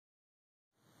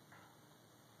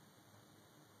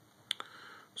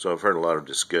So I've heard a lot of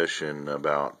discussion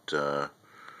about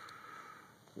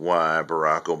why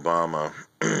Barack Obama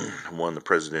won the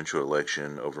presidential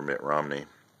election over Mitt Romney.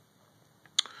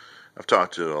 I've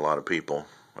talked to a lot of people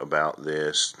about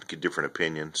this, get different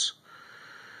opinions,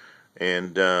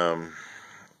 and it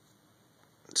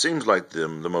seems like the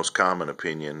most common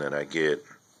opinion that I get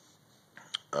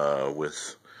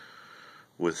with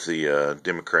the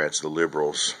Democrats, the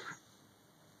liberals,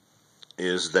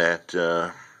 is that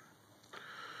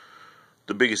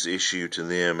the biggest issue to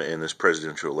them in this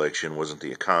presidential election wasn't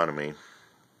the economy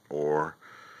or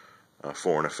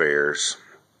foreign affairs.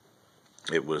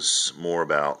 It was more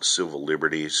about civil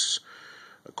liberties,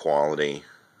 equality,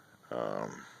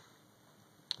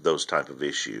 those type of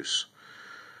issues.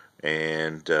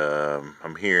 And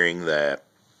I'm hearing that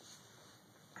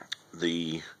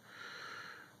the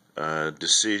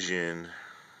decision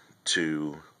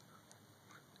to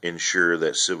ensure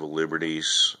that civil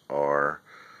liberties are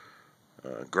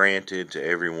granted to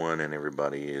everyone and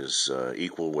everybody is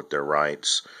equal with their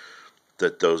rights,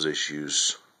 that those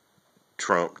issues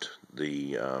trumped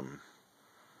the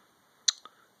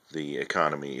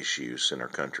economy issues in our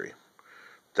country.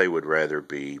 They would rather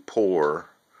be poor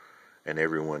and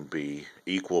everyone be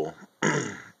equal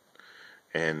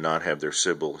and not have their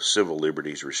civil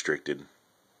liberties restricted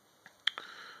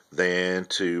than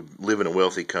to live in a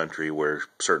wealthy country where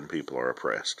certain people are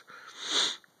oppressed.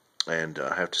 And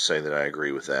I have to say that I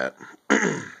agree with that.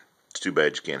 It's too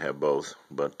bad you can't have both,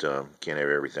 but can't have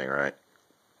everything, right?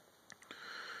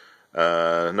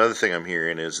 Another thing I'm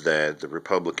hearing is that the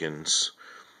Republicans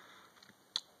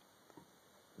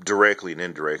directly and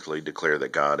indirectly declare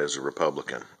that God is a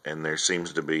Republican. And there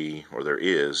seems to be, or there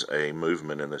is, a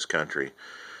movement in this country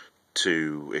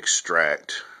to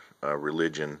extract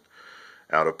religion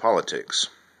out of politics,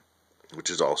 which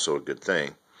is also a good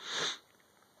thing.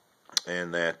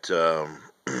 And that,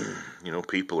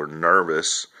 people are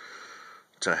nervous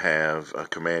to have a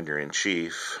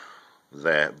commander-in-chief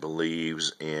that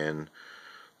believes in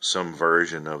some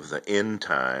version of the end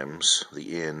times,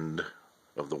 the end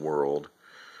of the world,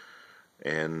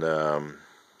 and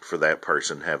for that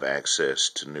person have access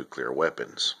to nuclear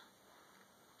weapons.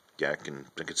 Yeah, I can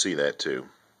see that too.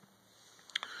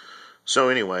 So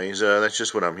anyways, that's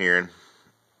just what I'm hearing,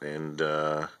 and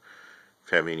if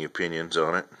you have any opinions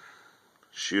on it,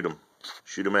 shoot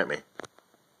them at me.